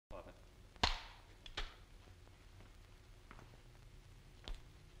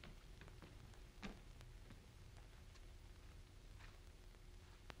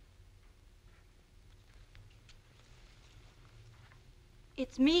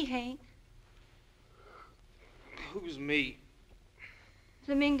It's me, Hank. Who's me?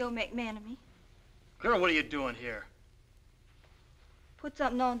 Flamingo McManamy. Girl, what are you doing here? Put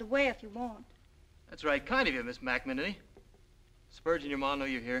something on to wear if you want. That's right, kind of you, Miss McManamy. Spurge and your mom know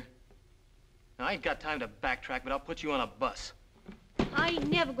you're here. Now, I ain't got time to backtrack, but I'll put you on a bus. I ain't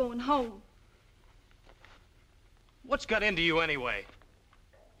never going home. What's got into you anyway?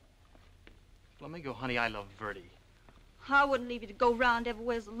 Flamingo, honey, I love Verdi. I wouldn't leave you to go round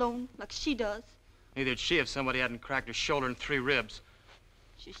everywhere alone like she does. Neither'd she if somebody hadn't cracked her shoulder and 3 ribs.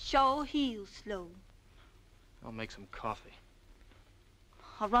 She sure heals slow. I'll make some coffee.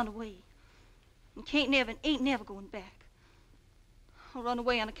 I'll run away. And ain't never going back. I'll run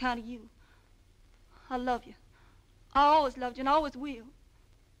away on account of you. I love you. I always loved you and always will.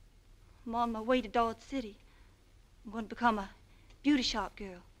 I'm on my way to Dodge City. I'm going to become a beauty shop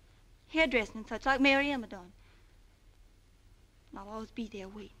girl. Hairdressing and such, like Mary Emma done. And I'll always be there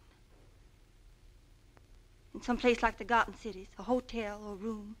waiting. In some place like the Garden Cities, a hotel or a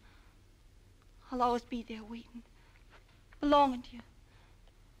room. I'll always be there waiting. Belonging to you.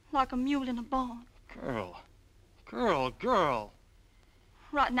 Like a mule in a barn. Girl.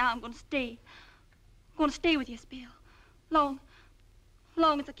 Right now, I'm going to stay. I'm going to stay with you a spell. Long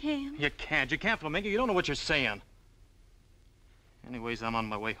as I can. You can't, Flamingo. You don't know what you're saying. Anyways, I'm on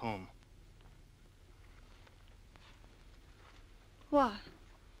my way home. Why?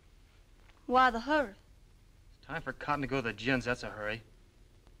 Why the hurry? It's time for Cotton to go to the gins, that's a hurry.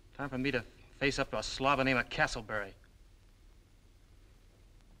 Time for me to face up to a slob by the name of Castleberry.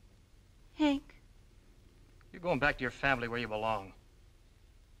 Hank. You're going back to your family where you belong.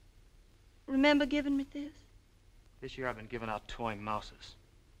 Remember giving me this? This year I've been giving out toy mouses.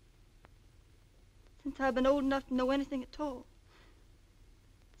 Since I've been old enough to know anything at all.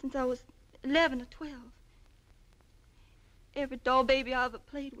 Since I was 11 or 12. Every doll baby I ever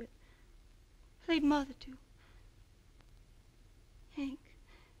played with. Played mother to. Hank.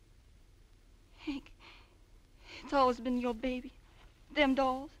 It's always been your baby. Them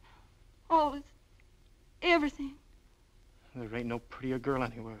dolls. Always. Everything. There ain't no prettier girl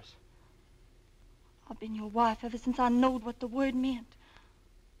anywheres. I've been your wife ever since I knowed what the word meant.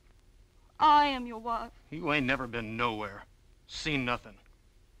 I am your wife. You ain't never been nowhere. Seen nothing.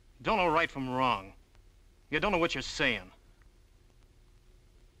 Don't know right from wrong. You don't know what you're saying.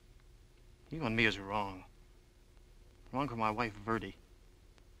 You and me is wrong. Wrong for my wife, Verdi.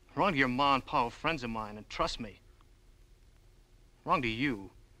 Wrong to your ma and pa, friends of mine, and trust me. Wrong to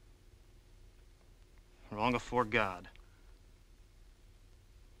you. Wrong afore God.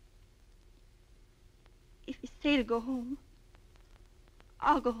 If you say to go home,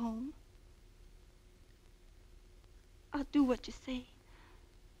 I'll go home. I'll do what you say.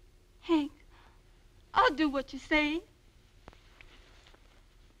 Hank, I'll do what you say.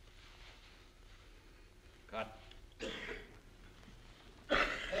 Cut.